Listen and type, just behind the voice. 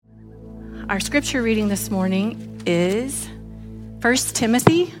Our scripture reading this morning is 1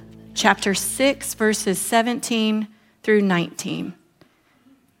 Timothy chapter 6, verses 17 through 19.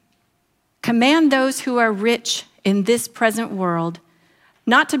 Command those who are rich in this present world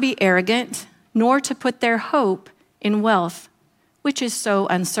not to be arrogant, nor to put their hope in wealth, which is so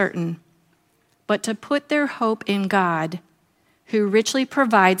uncertain, but to put their hope in God, who richly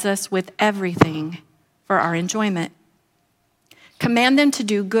provides us with everything for our enjoyment. Command them to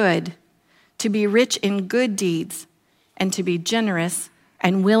do good, to be rich in good deeds, and to be generous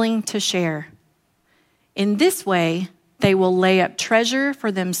and willing to share. In this way, they will lay up treasure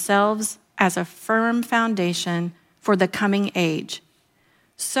for themselves as a firm foundation for the coming age,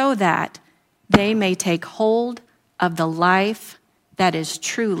 so that they may take hold of the life that is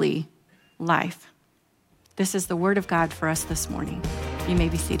truly life. This is the word of God for us this morning. You may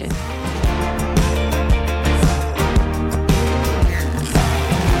be seated.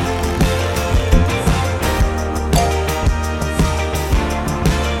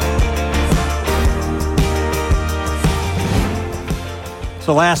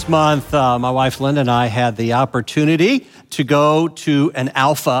 So last month, my wife Linda and I had the opportunity to go to an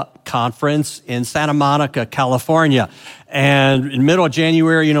Alpha conference in Santa Monica, California. And in the middle of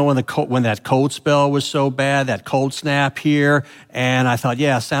January, you know, when that cold spell was so bad, that cold snap here, and I thought,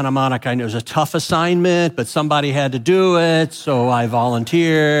 yeah, Santa Monica, I know it was a tough assignment, but somebody had to do it, so I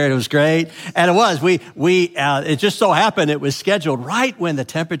volunteered. It was great, and it was. It just so happened it was scheduled right when the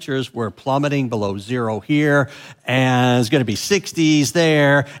temperatures were plummeting below zero here, and it was going to be 60s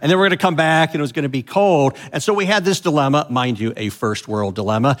there, and then we're going to come back, and it was going to be cold, and so we had this dilemma, mind you, a first world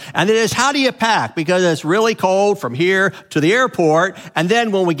dilemma, and it is, how do you pack? Because it's really cold from here to the airport, and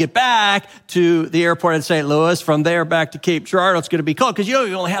then when we get back to the airport in St. Louis, from there back to Cape Girardeau, it's going to be cold, because you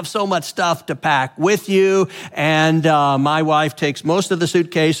only have so much stuff to pack with you, and my wife takes most of the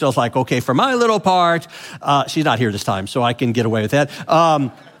suitcase, so I was like, okay, for my little part, she's not here this time, so I can get away with that.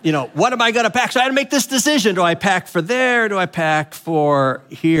 What am I going to pack? So I had to make this decision. Do I pack for there? Do I pack for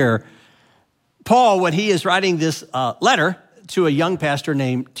here? Paul, when he is writing this letter to a young pastor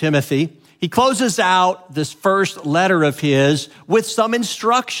named Timothy, he closes out this first letter of his with some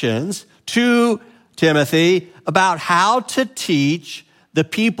instructions to Timothy about how to teach the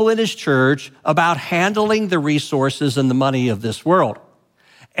people in his church about handling the resources and the money of this world.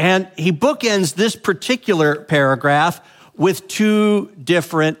 And he bookends this particular paragraph with two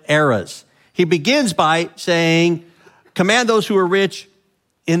different eras. He begins by saying, command those who are rich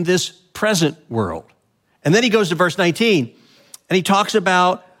in this present world. And then he goes to verse 19, and he talks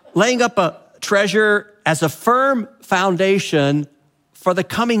about laying up a treasure as a firm foundation for the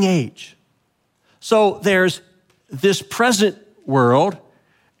coming age. So there's this present world,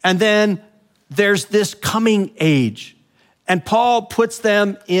 and then there's this coming age. And Paul puts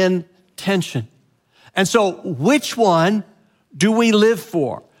them in tension. And so which one do we live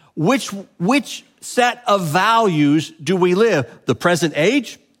for? Which set of values do we live? The present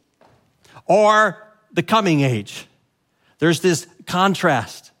age or the coming age? There's this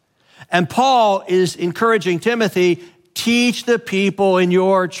contrast. And Paul is encouraging Timothy, teach the people in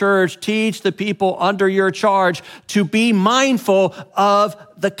your church, teach the people under your charge to be mindful of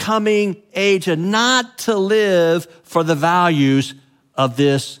the coming age and not to live for the values of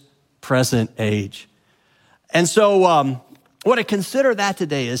this present age. And so I want to consider that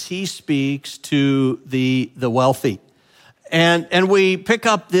today as he speaks to the wealthy. And we pick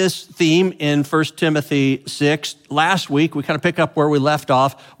up this theme in 1 Timothy 6. Last week, we kind of pick up where we left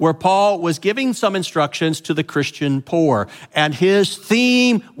off, where Paul was giving some instructions to the Christian poor. And his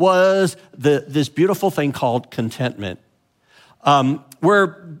theme was this beautiful thing called contentment.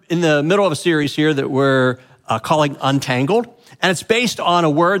 We're in the middle of a series here that we're calling Untangled. And it's based on a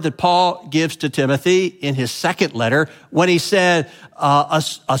word that Paul gives to Timothy in his second letter when he said, a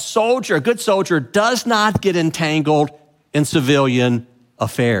good soldier does not get entangled in civilian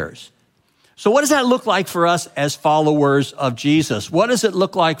affairs. So what does that look like for us as followers of Jesus? What does it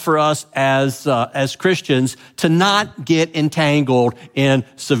look like for us as Christians to not get entangled in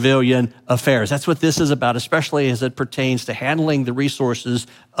civilian affairs? That's what this is about, especially as it pertains to handling the resources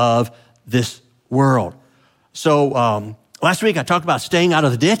of this world. So last week I talked about staying out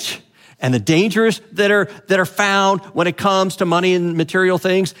of the ditch and the dangers that are found when it comes to money and material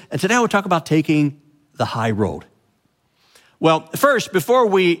things. And today we'll talk about taking the high road. Well, first, before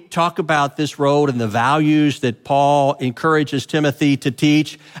we talk about this road and the values that Paul encourages Timothy to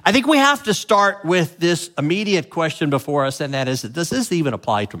teach, I think we have to start with this immediate question before us, and that is, does this even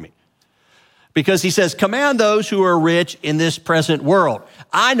apply to me? Because he says, command those who are rich in this present world.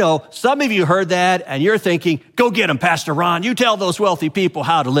 I know some of you heard that and you're thinking, go get them, Pastor Ron. You tell those wealthy people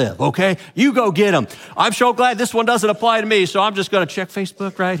how to live, okay? You go get them. I'm so glad this one doesn't apply to me, so I'm just going to check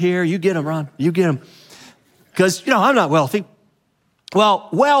Facebook right here. You get them, Ron. You get them. Because, I'm not wealthy. Well,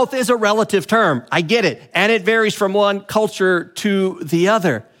 wealth is a relative term. I get it. And it varies from one culture to the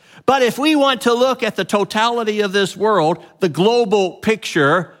other. But if we want to look at the totality of this world, the global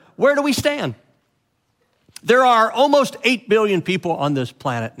picture, where do we stand? There are almost 8 billion people on this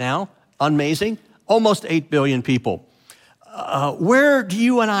planet now. Amazing. Almost 8 billion people. Where do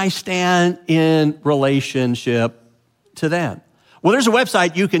you and I stand in relationship to them? Well, there's a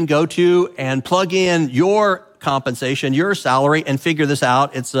website you can go to and plug in your compensation, your salary, and figure this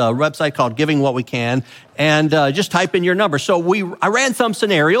out. It's a website called Giving What We Can, and just type in your number. So I ran some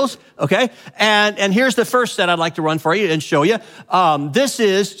scenarios, okay? And here's the first set I'd like to run for you and show you.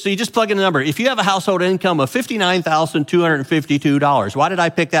 So you just plug in a number. If you have a household income of $59,252, why did I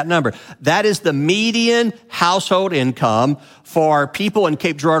pick that number? That is the median household income for people in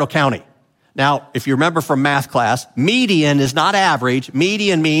Cape Girardeau County. Now, if you remember from math class, median is not average.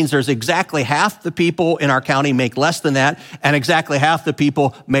 Median means there's exactly half the people in our county make less than that, and exactly half the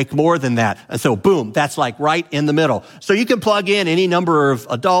people make more than that. And so, boom, that's like right in the middle. So you can plug in any number of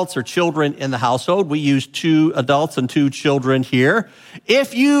adults or children in the household. We use 2 adults and 2 children here.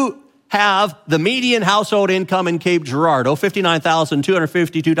 If you have the median household income in Cape Girardeau,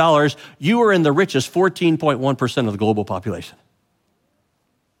 $59,252, you are in the richest 14.1% of the global population.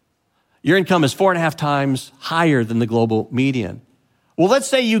 Your income is 4.5 times higher than the global median. Well, let's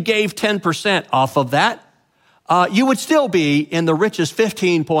say you gave 10% off of that. You would still be in the richest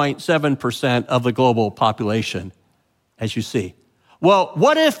 15.7% of the global population, as you see. Well,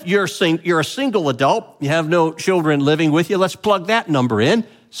 what if you're a single adult, you have no children living with you? Let's plug that number in.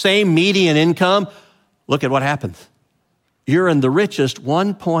 Same median income. Look at what happens. You're in the richest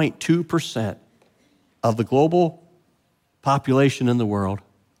 1.2% of the global population in the world.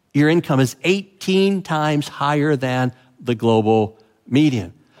 Your income is 18 times higher than the global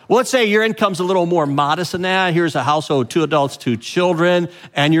median. Well, let's say your income's a little more modest than that. Here's a household, 2 adults, 2 children,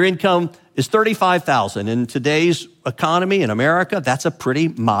 and your income is $35,000. In today's economy in America, that's a pretty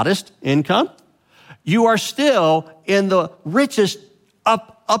modest income. You are still in the richest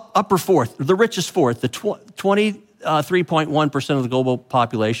upper fourth, the richest fourth, the 23.1% of the global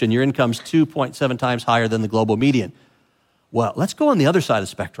population. Your income's 2.7 times higher than the global median. Well, let's go on the other side of the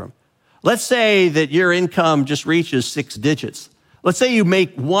spectrum. Let's say that your income just reaches 6 digits. Let's say you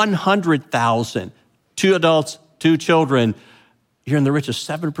make $100,000, 2 adults, 2 children. You're in the richest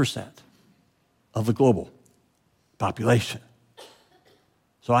 7% of the global population.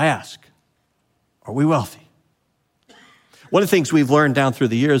 So I ask, are we wealthy? One of the things we've learned down through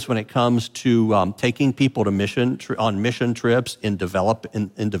the years when it comes to taking people to on mission trips in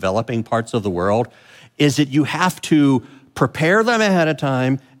developing parts of the world is that you have to prepare them ahead of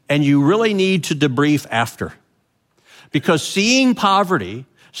time, and you really need to debrief after. Because seeing poverty,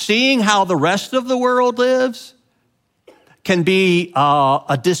 seeing how the rest of the world lives, can be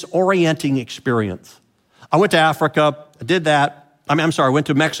a disorienting experience. I went to Africa, I did that. I went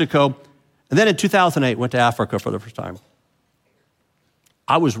to Mexico, and then in 2008, went to Africa for the first time.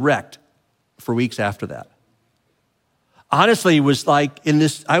 I was wrecked for weeks after that. Honestly, it was like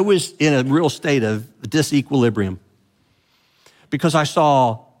I was in a real state of disequilibrium. Because I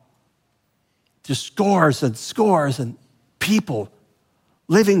saw just scores and people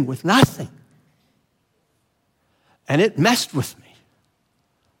living with nothing. And it messed with me.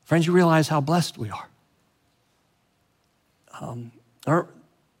 Friends, you realize how blessed we are.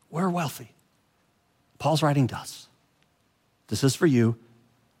 We're wealthy. Paul's writing to us. This is for you.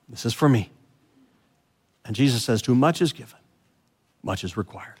 This is for me. And Jesus says, to whom much is given, much is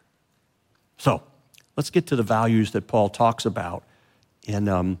required. So, let's get to the values that Paul talks about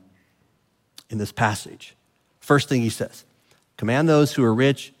in this passage. First thing he says, command those who are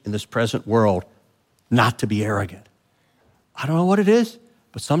rich in this present world not to be arrogant. I don't know what it is,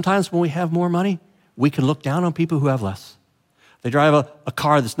 but sometimes when we have more money, we can look down on people who have less. They drive a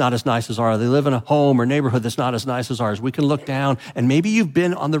car that's not as nice as ours. They live in a home or neighborhood that's not as nice as ours. We can look down, and maybe you've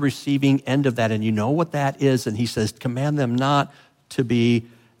been on the receiving end of that, and you know what that is. And he says, command them not to be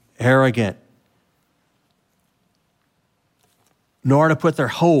arrogant, nor to put their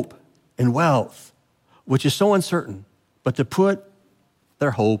hope in wealth, which is so uncertain, but to put their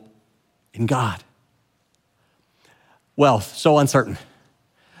hope in God. Wealth, so uncertain.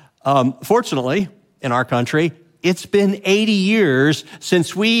 Fortunately, in our country, it's been 80 years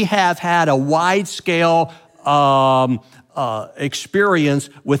since we have had a wide-scale experience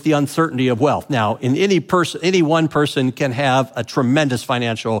with the uncertainty of wealth. Now, in any one person can have a tremendous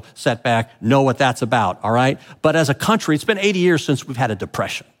financial setback, know what that's about, all right? But as a country, it's been 80 years since we've had a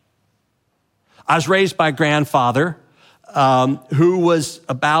depression. I was raised by a grandfather who was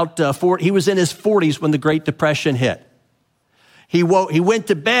about 40. He was in his 40s when the Great Depression hit. He went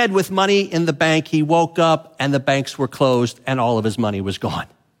to bed with money in the bank. He woke up and the banks were closed and all of his money was gone.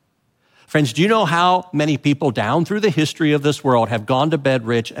 Friends, do you know how many people down through the history of this world have gone to bed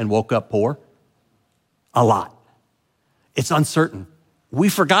rich and woke up poor? A lot. It's uncertain.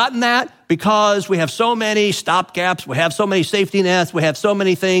 We've forgotten that because we have so many stopgaps, we have so many safety nets, we have so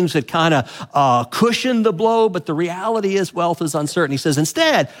many things that kind of cushion the blow, but the reality is wealth is uncertain. He says,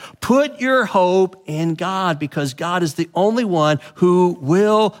 instead, put your hope in God because God is the only one who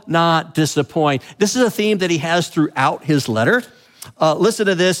will not disappoint. This is a theme that he has throughout his letter. Listen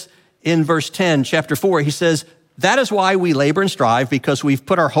to this. In verse 10, chapter 4, he says, that is why we labor and strive, because we've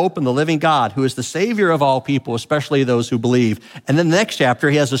put our hope in the living God, who is the Savior of all people, especially those who believe. And then the next chapter,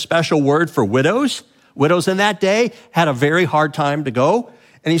 he has a special word for widows. Widows in that day had a very hard time to go.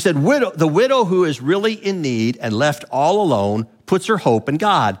 And he said, the widow who is really in need and left all alone puts her hope in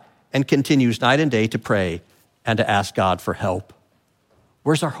God and continues night and day to pray and to ask God for help.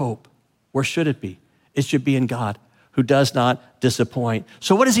 Where's our hope? Where should it be? It should be in God, who does not disappoint.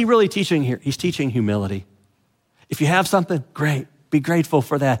 So what is he really teaching here? He's teaching humility. If you have something, great. Be grateful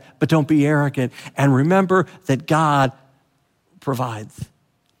for that, but don't be arrogant. And remember that God provides.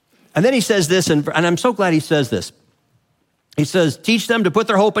 And then he says this, and I'm so glad he says this. He says, teach them to put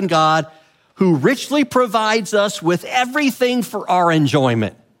their hope in God, who richly provides us with everything for our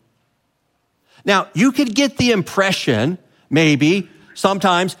enjoyment. Now, you could get the impression, maybe,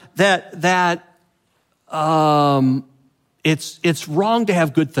 sometimes, that it's wrong to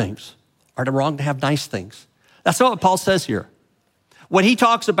have good things or wrong to have nice things. That's not what Paul says here. When he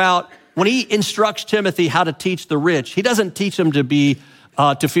instructs Timothy how to teach the rich, he doesn't teach them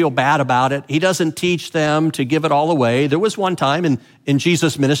to feel bad about it. He doesn't teach them to give it all away. There was one time in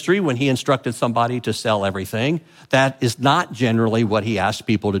Jesus' ministry when he instructed somebody to sell everything. That is not generally what he asks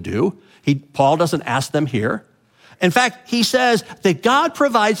people to do. Paul doesn't ask them here. In fact, he says that God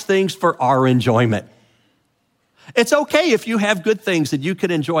provides things for our enjoyment. It's okay if you have good things that you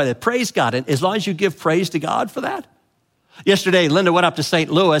can enjoy that. Praise God, and as long as you give praise to God for that. Yesterday, Linda went up to St.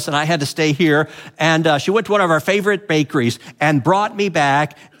 Louis, and I had to stay here, and she went to one of our favorite bakeries and brought me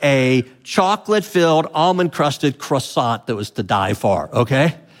back a chocolate-filled, almond-crusted croissant that was to die for,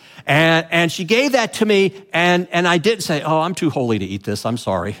 okay? And she gave that to me, and I didn't say, oh, I'm too holy to eat this. I'm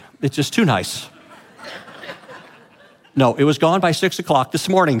sorry. It's just too nice. No, it was gone by 6 o'clock this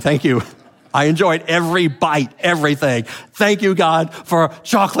morning. Thank you. I enjoyed every bite, everything. Thank you, God, for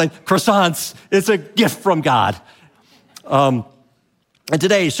chocolate croissants. It's a gift from God. And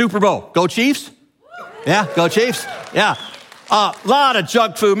today, Super Bowl. Go Chiefs? Yeah, go Chiefs. Yeah. A lot of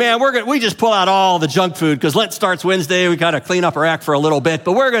junk food. Man, we just pull out all the junk food because Lent starts Wednesday. We got to clean up our act for a little bit,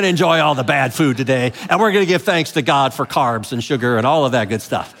 but we're going to enjoy all the bad food today. And we're going to give thanks to God for carbs and sugar and all of that good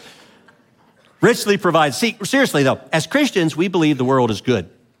stuff. Richly provides. See, seriously though, as Christians, we believe the world is good.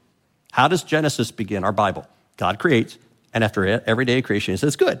 How does Genesis begin, our Bible? God creates, and after every day of creation, he says,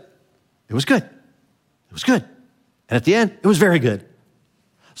 it's good. It was good. It was good. And at the end, it was very good.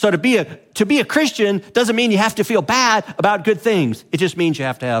 So to be a Christian doesn't mean you have to feel bad about good things. It just means you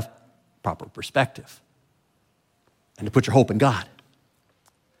have to have proper perspective and to put your hope in God.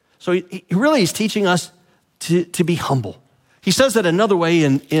 So he really is teaching us to be humble. He says that another way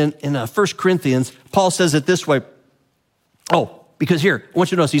in 1 Corinthians. Paul says it this way. Because here, I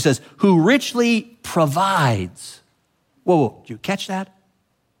want you to notice, he says, who richly provides. Whoa, did you catch that?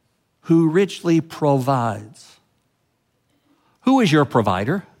 Who richly provides. Who is your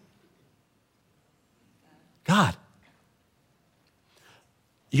provider? God.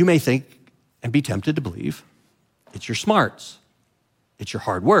 You may think and be tempted to believe it's your smarts, it's your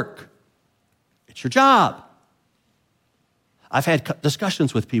hard work, it's your job. I've had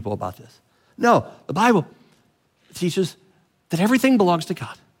discussions with people about this. No, the Bible teaches that everything belongs to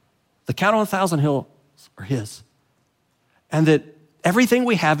God. The cattle on 1,000 hills are his. And that everything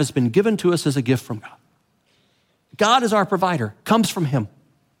we have has been given to us as a gift from God. God is our provider, comes from him.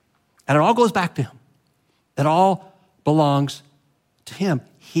 And it all goes back to him. It all belongs to him.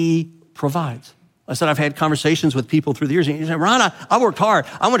 He provides. I said I've had conversations with people through the years. And you say, Ron, I worked hard.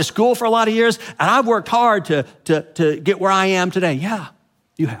 I went to school for a lot of years, and I've worked hard to get where I am today. Yeah,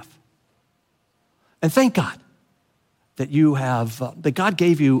 you have. And thank God that you have, that God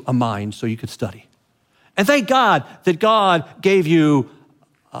gave you a mind so you could study. And thank God that God gave you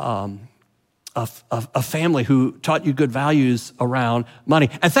a family who taught you good values around money.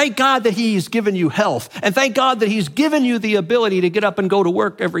 And thank God that he's given you health. And thank God that he's given you the ability to get up and go to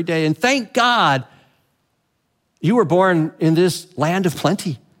work every day. And thank God you were born in this land of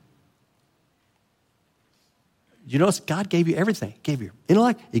plenty. You notice God gave you everything. He gave you your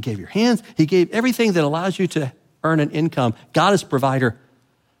intellect. He gave your hands. He gave everything that allows you to earn an income. God is provider.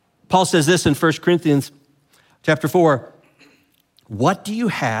 Paul says this in 1 Corinthians chapter 4. What do you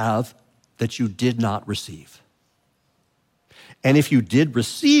have that you did not receive? And if you did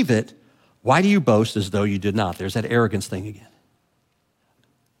receive it, why do you boast as though you did not? There's that arrogance thing again.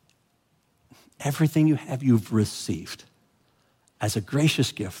 Everything you have, you've received as a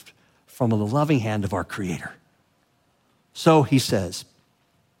gracious gift from the loving hand of our Creator. So he says,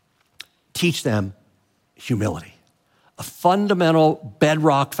 teach them humility. A fundamental,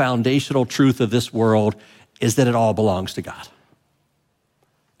 bedrock, foundational truth of this world is that it all belongs to God.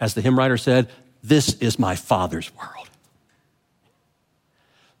 As the hymn writer said, this is my Father's world.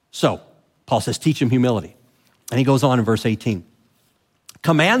 So, Paul says, teach them humility. And he goes on in verse 18.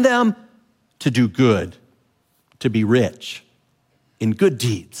 Command them to do good, to be rich in good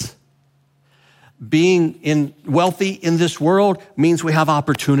deeds. Being wealthy in this world means we have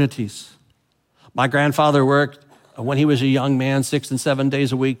opportunities. My grandfather worked when he was a young man, 6 and 7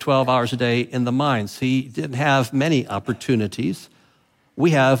 days a week, 12 hours a day in the mines. He didn't have many opportunities.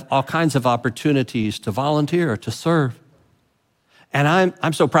 We have all kinds of opportunities to volunteer, to serve. And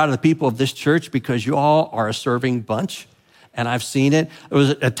I'm so proud of the people of this church because you all are a serving bunch, and I've seen it. It was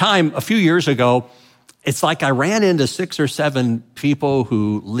a time a few years ago, it's like I ran into 6 or 7 people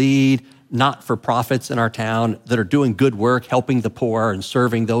who lead not-for-profits in our town that are doing good work, helping the poor and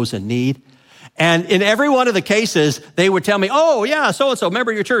serving those in need. And in every one of the cases, they would tell me, oh, yeah, so-and-so,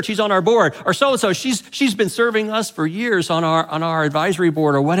 member of your church, he's on our board. Or so-and-so, she's been serving us for years on our advisory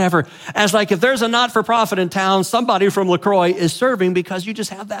board or whatever. As like, if there's a not-for-profit in town, somebody from LaCroix is serving because you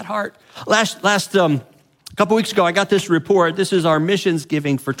just have that heart. Last couple weeks ago, I got this report. This is our missions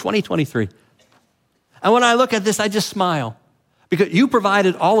giving for 2023. And when I look at this, I just smile because you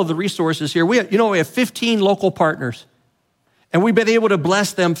provided all of the resources here. We have 15 local partners. And we've been able to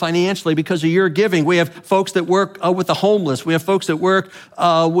bless them financially because of your giving. We have folks that work with the homeless. We have folks that work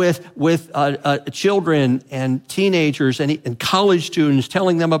with children and teenagers and college students,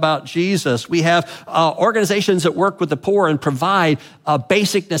 telling them about Jesus. We have organizations that work with the poor and provide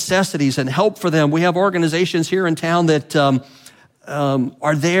basic necessities and help for them. We have organizations here in town that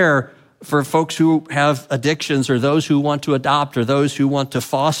are there for folks who have addictions or those who want to adopt or those who want to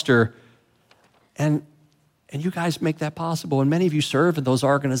foster. And you guys make that possible. And many of you serve in those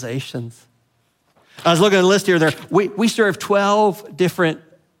organizations. I was looking at the list here. We serve 12 different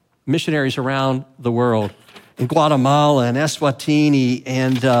missionaries around the world. In Guatemala and Eswatini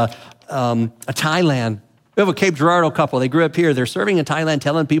and Thailand. We have a Cape Girardeau couple. They grew up here. They're serving in Thailand,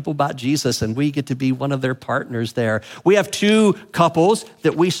 telling people about Jesus, and we get to be one of their partners there. We have 2 couples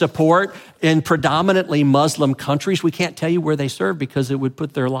that we support in predominantly Muslim countries. We can't tell you where they serve because it would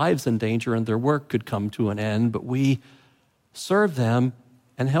put their lives in danger and their work could come to an end, but we serve them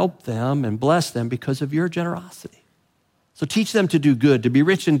and help them and bless them because of your generosity. So teach them to do good, to be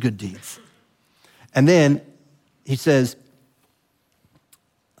rich in good deeds. And then he says,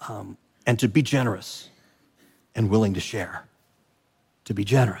 and to be generous and willing to share, to be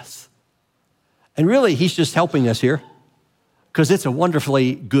generous. And really, he's just helping us here because it's a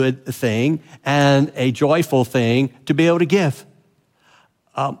wonderfully good thing and a joyful thing to be able to give.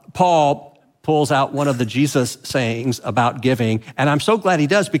 Paul pulls out one of the Jesus sayings about giving, and I'm so glad he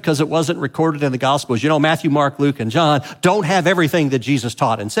does because it wasn't recorded in the Gospels. You know, Matthew, Mark, Luke, and John don't have everything that Jesus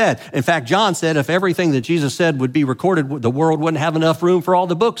taught and said. In fact, John said if everything that Jesus said would be recorded, the world wouldn't have enough room for all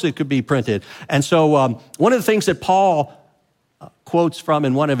the books that could be printed. And so one of the things that Paul quotes from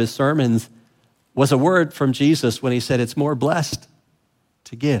in one of his sermons was a word from Jesus when he said, it's more blessed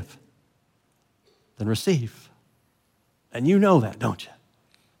to give than receive. And you know that, don't you?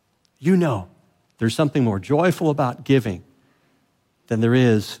 You know there's something more joyful about giving than there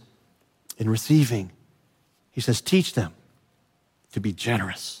is in receiving. He says, teach them to be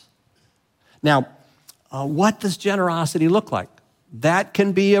generous. Now, what does generosity look like? That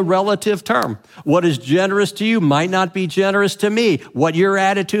can be a relative term. What is generous to you might not be generous to me. What your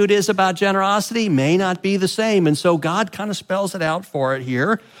attitude is about generosity may not be the same. And so God kind of spells it out for it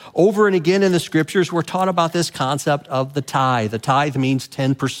here. Over and again in the scriptures, we're taught about this concept of the tithe. The tithe means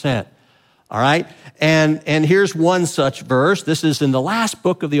 10%. All right? And here's one such verse. This is in the last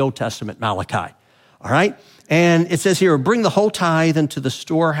book of the Old Testament, Malachi. All right? And it says here, bring the whole tithe into the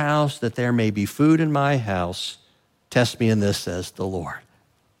storehouse that there may be food in my house. Test me in this, says the Lord.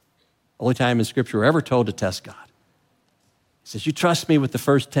 Only time in Scripture we're ever told to test God. He says, you trust me with the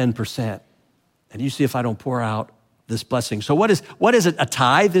first 10%, and you see if I don't pour out this blessing. So what is it? A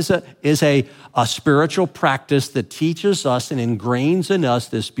tithe is a spiritual practice that teaches us and ingrains in us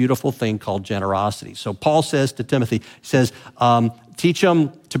this beautiful thing called generosity. So Paul says to Timothy, he says, teach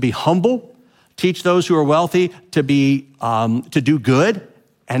them to be humble, teach those who are wealthy to do good,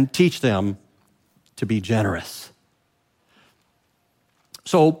 and teach them to be generous.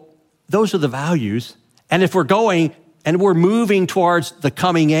 So those are the values. And if we're going and we're moving towards the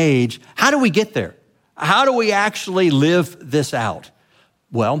coming age, how do we get there? How do we actually live this out?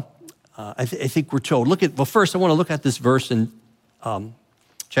 Well, I think we're told. First I want to look at this verse I want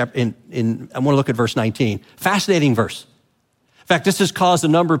to look at verse 19. Fascinating verse. In fact, this has caused a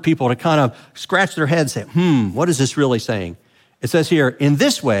number of people to kind of scratch their heads and say, what is this really saying? It says here, in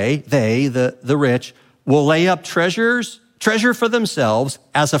this way, they, the rich, will lay up treasure for themselves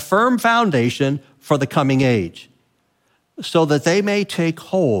as a firm foundation for the coming age, so that they may take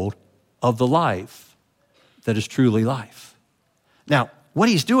hold of the life that is truly life. Now, what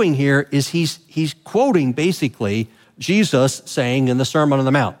he's doing here is he's quoting basically Jesus saying in the Sermon on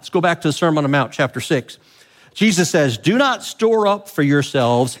the Mount. Let's go back to the Sermon on the Mount, chapter 6. Jesus says, do not store up for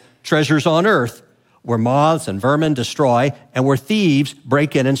yourselves treasures on earth, where moths and vermin destroy and where thieves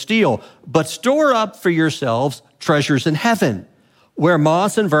break in and steal, but store up for yourselves treasures in heaven, where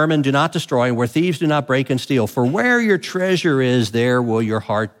moths and vermin do not destroy and where thieves do not break and steal. For where your treasure is, there will your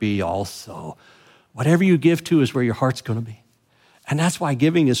heart be also. Whatever you give to is where your heart's going to be. And that's why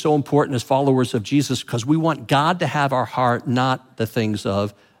giving is so important as followers of Jesus, because we want God to have our heart, not the things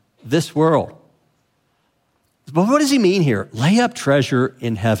of this world. But what does he mean here? Lay up treasure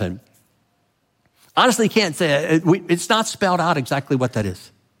in heaven. Honestly, can't say it's not spelled out exactly what that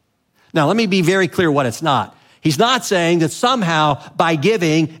is. Now, let me be very clear what it's not. He's not saying that somehow by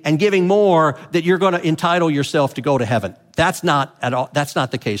giving and giving more that you're going to entitle yourself to go to heaven. That's not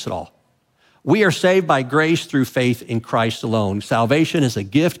the case at all. We are saved by grace through faith in Christ alone. Salvation is a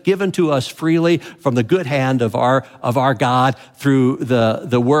gift given to us freely from the good hand of our God through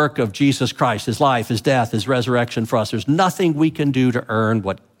the work of Jesus Christ, his life, his death, his resurrection for us. There's nothing we can do to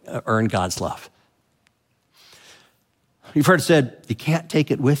earn God's love. You've heard it said, you can't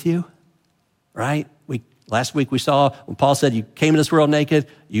take it with you, right? Last week we saw when Paul said, you came in this world naked,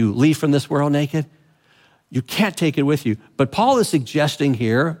 you leave from this world naked. You can't take it with you. But Paul is suggesting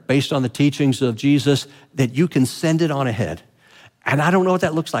here, based on the teachings of Jesus, that you can send it on ahead. And I don't know what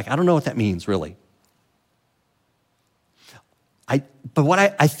that looks like. I don't know what that means, really. But what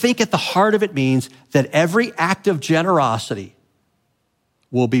I think at the heart of it means that every act of generosity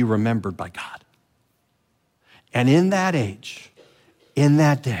will be remembered by God. And in that age, in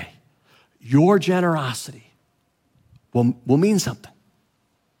that day, your generosity will mean something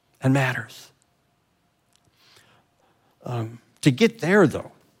and matters. To get there,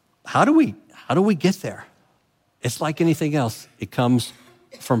 though, how do we get there? It's like anything else. It comes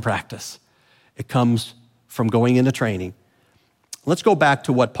from practice. It comes from going into training. Let's go back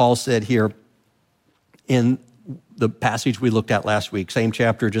to what Paul said here in the passage we looked at last week, same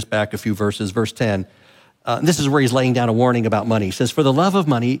chapter, just back a few verses, verse 10. This is where he's laying down a warning about money. He says, for the love of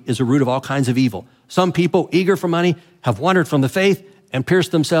money is a root of all kinds of evil. Some people, eager for money, have wandered from the faith and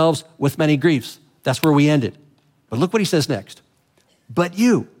pierced themselves with many griefs. That's where we ended. But look what he says next. But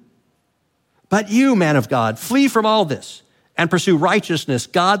you, man of God, flee from all this and pursue righteousness,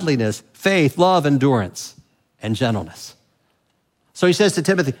 godliness, faith, love, endurance, and gentleness. So he says to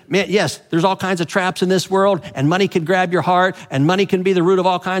Timothy, man, yes, there's all kinds of traps in this world, and money can grab your heart, and money can be the root of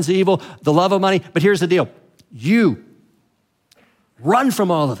all kinds of evil, the love of money. But here's the deal. You run from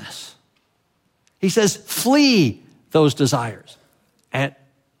all of this. He says, flee those desires. And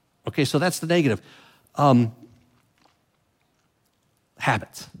okay, so that's the negative.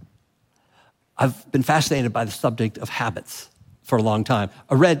 Habits. I've been fascinated by the subject of habits for a long time.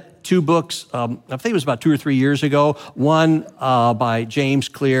 I read two books, I think it was about 2 or 3 years ago. One by James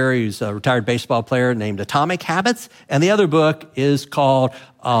Clear, he's a retired baseball player, named Atomic Habits. And the other book is called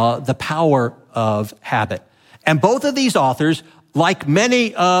The Power of Habit. And both of these authors, like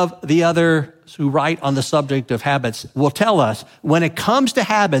many of the others who write on the subject of habits, will tell us when it comes to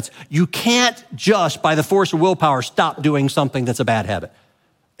habits, you can't just by the force of willpower stop doing something that's a bad habit.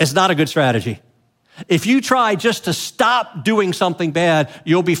 It's not a good strategy. If you try just to stop doing something bad,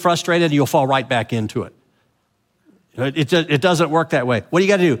 you'll be frustrated and you'll fall right back into it. It doesn't work that way. What do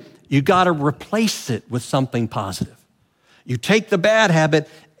you got to do? You got to replace it with something positive. You take the bad habit,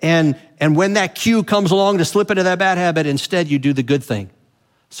 and when that cue comes along to slip into that bad habit, instead you do the good thing.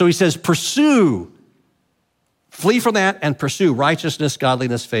 So he says, pursue Flee from that and pursue righteousness,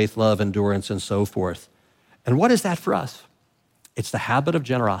 godliness, faith, love, endurance, and so forth. And what is that for us? It's the habit of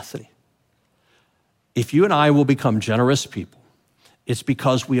generosity. If you and I will become generous people, it's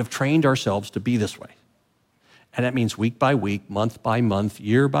because we have trained ourselves to be this way. And that means week by week, month by month,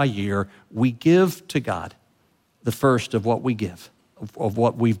 year by year, we give to God the first of what we give, of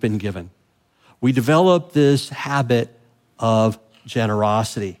what we've been given. We develop this habit of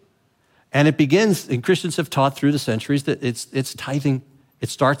generosity. And it begins, and Christians have taught through the centuries that it's tithing. It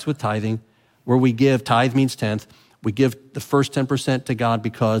starts with tithing, where we give. Tithe means tenth. We give the first 10% to God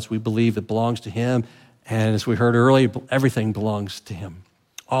because we believe it belongs to him. And as we heard earlier, everything belongs to him,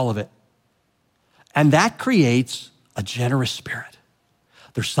 all of it. And that creates a generous spirit.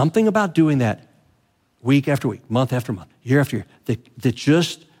 There's something about doing that week after week, month after month, year after year, that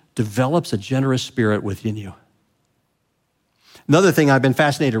just develops a generous spirit within you. Another thing I've been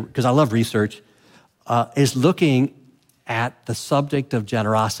fascinated, because I love research, is looking at the subject of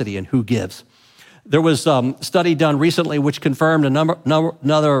generosity and who gives. There was a study done recently which confirmed a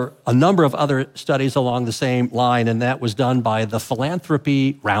number of other studies along the same line, and that was done by the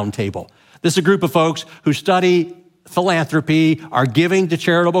Philanthropy Roundtable. This is a group of folks who study philanthropy, are giving to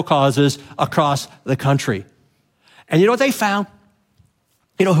charitable causes across the country. And you know what they found?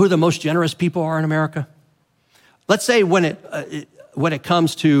 You know who the most generous people are in America? Let's say when it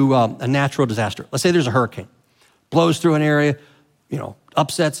comes to a natural disaster, let's say there's a hurricane, blows through an area,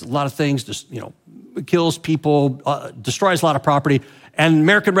 upsets a lot of things, just, kills people, destroys a lot of property, and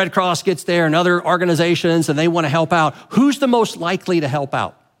American Red Cross gets there and other organizations and they want to help out. Who's the most likely to help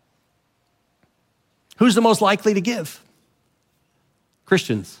out? Who's the most likely to give?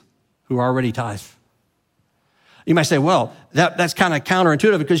 Christians who are already tithe. You might say, well, that's kind of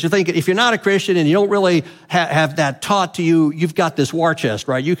counterintuitive because you think if you're not a Christian and you don't really have that taught to you, you've got this war chest,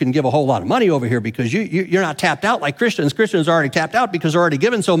 right? You can give a whole lot of money over here because you're not tapped out like Christians. Christians are already tapped out because they're already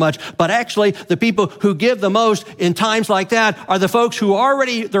given so much. But actually, the people who give the most in times like that are the folks who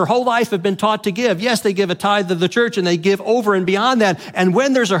already their whole life have been taught to give. Yes, they give a tithe to the church and they give over and beyond that. And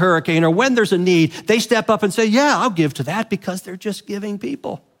when there's a hurricane or when there's a need, they step up and say, yeah, I'll give to that because they're just giving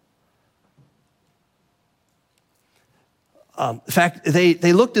people. In fact,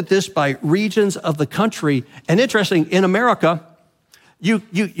 they looked at this by regions of the country. And interesting, in America, you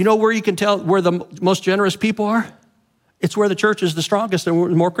know where you can tell where the most generous people are? It's where the church is the strongest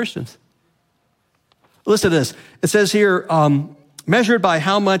and more Christians. Listen to this. It says here, measured by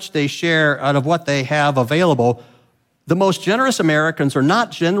how much they share out of what they have available, the most generous Americans are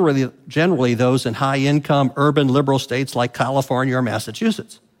not generally those in high-income, urban, liberal states like California or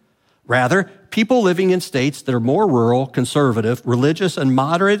Massachusetts. Rather, people living in states that are more rural, conservative, religious, and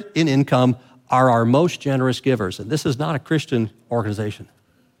moderate in income are our most generous givers. And this is not a Christian organization.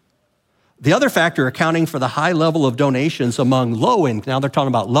 The other factor accounting for the high level of donations among now they're talking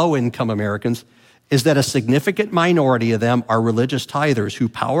about low-income Americans, is that a significant minority of them are religious tithers who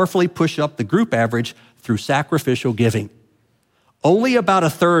powerfully push up the group average through sacrificial giving. Only about a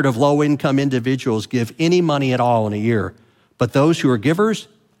third of low-income individuals give any money at all in a year, but those who are givers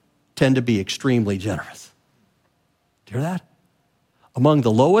tend to be extremely generous. Do you hear that? Among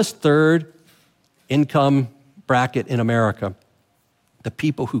the lowest third income bracket in America, the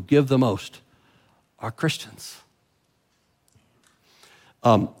people who give the most are Christians.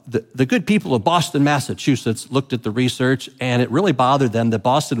 The good people of Boston, Massachusetts looked at the research and it really bothered them that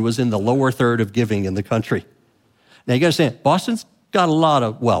Boston was in the lower third of giving in the country. Now you got to understand, Boston's got a lot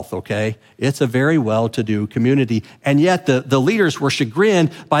of wealth, okay? It's a very well-to-do community. And yet the leaders were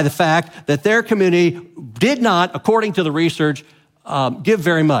chagrined by the fact that their community did not, according to the research, give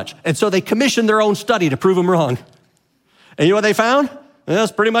very much. And so they commissioned their own study to prove them wrong. And you know what they found? Well,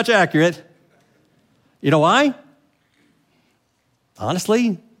 it's pretty much accurate. You know why?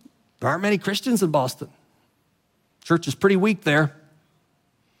 Honestly, there aren't many Christians in Boston. Church is pretty weak there.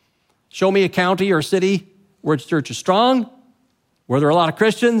 Show me a county or a city where its church is strong, where there are a lot of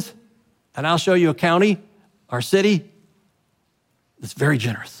Christians, and I'll show you a county or city that's very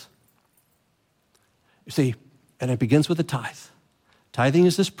generous. You see, and it begins with the tithe. Tithing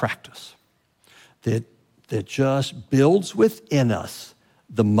is this practice that just builds within us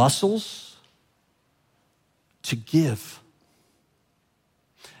the muscles to give.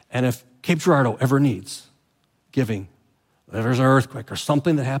 And if Cape Girardeau ever needs giving, if there's an earthquake or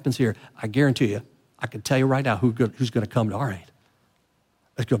something that happens here, I guarantee you, I can tell you right now who's going to come to our aid.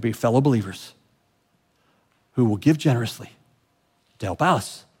 It's going to be fellow believers who will give generously to help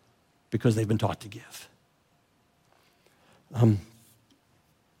us because they've been taught to give.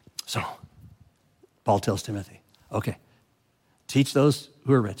 So, Paul tells Timothy, okay, teach those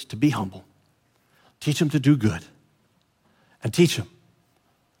who are rich to be humble, Teach them to do good. And teach them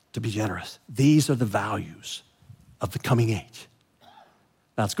to be generous. These are the values of the coming age.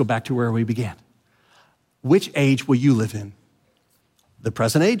 Now let's go back to where we began. Which age will you live in? The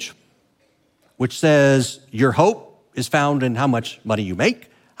present age, which says your hope is found in how much money you make,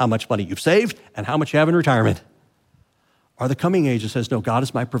 how much money you've saved, and how much you have in retirement. Or the coming age that says, no, God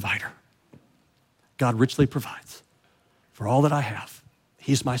is my provider. God richly provides for all that I have.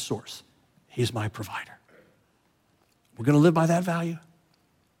 He's my source. He's my provider. We're going to live by that value.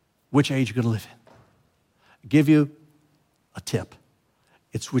 Which age are you going to live in? I'll give you a tip.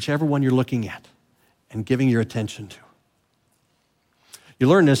 It's whichever one you're looking at and giving your attention to. You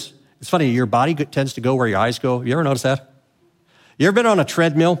learn this. It's funny, your body tends to go where your eyes go. You ever notice that? You ever been on a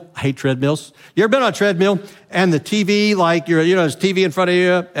treadmill? I hate treadmills. You ever been on a treadmill and the TV, like there's TV in front of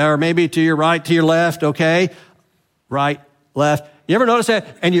you, or maybe to your right, to your left, okay? Right, left. You ever notice that?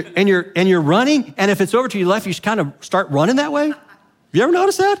 And you're running, and if it's over to your left, you kind of start running that way? You ever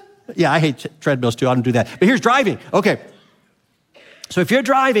notice that? Yeah, I hate treadmills too. I don't do that. But here's driving. Okay. So if you're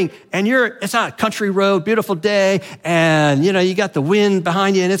driving and it's on a country road, beautiful day, and you got the wind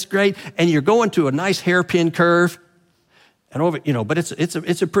behind you and it's great, and you're going to a nice hairpin curve, and over, but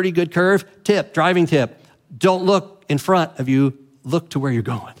it's a pretty good curve. Driving tip. Don't look in front of you, look to where you're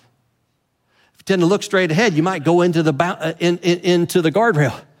going. If you tend to look straight ahead, you might go into the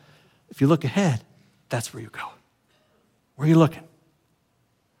guardrail. If you look ahead, that's where you go. Where are you looking?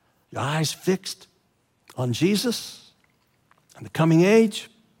 Your eyes fixed on Jesus and the coming age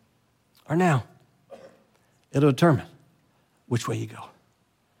or now? It'll determine which way you go.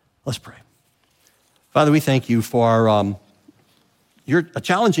 Let's pray. Father, we thank you for a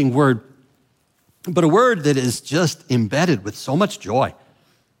challenging word, but a word that is just embedded with so much joy.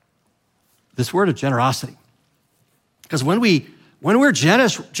 This word of generosity. Because when we're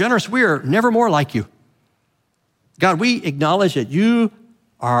generous, we are never more like you. God, we acknowledge that you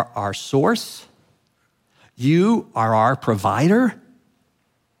are our source. You are our provider.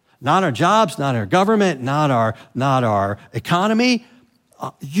 Not our jobs, not our government, not our economy.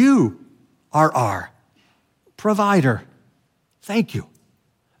 You are our provider. Thank you.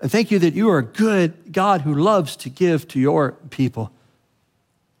 And thank you that you are a good God who loves to give to your people.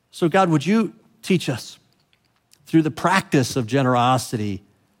 So God, would you teach us through the practice of generosity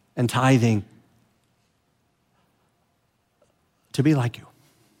and tithing to be like you,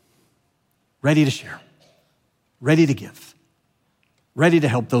 ready to share, ready to give, ready to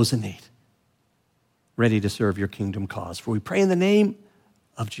help those in need, ready to serve your kingdom cause. For we pray in the name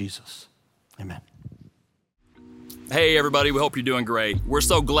of Jesus. Amen. Hey everybody, we hope you're doing great. We're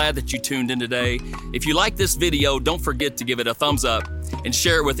so glad that you tuned in today. If you like this video, don't forget to give it a thumbs up and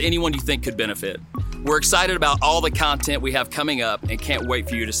share it with anyone you think could benefit. We're excited about all the content we have coming up and can't wait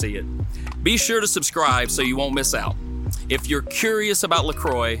for you to see it. Be sure to subscribe so you won't miss out. If you're curious about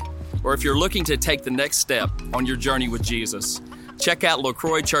LaCroix, or if you're looking to take the next step on your journey with Jesus, check out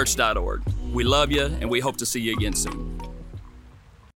lacroixchurch.org. We love you and we hope to see you again soon.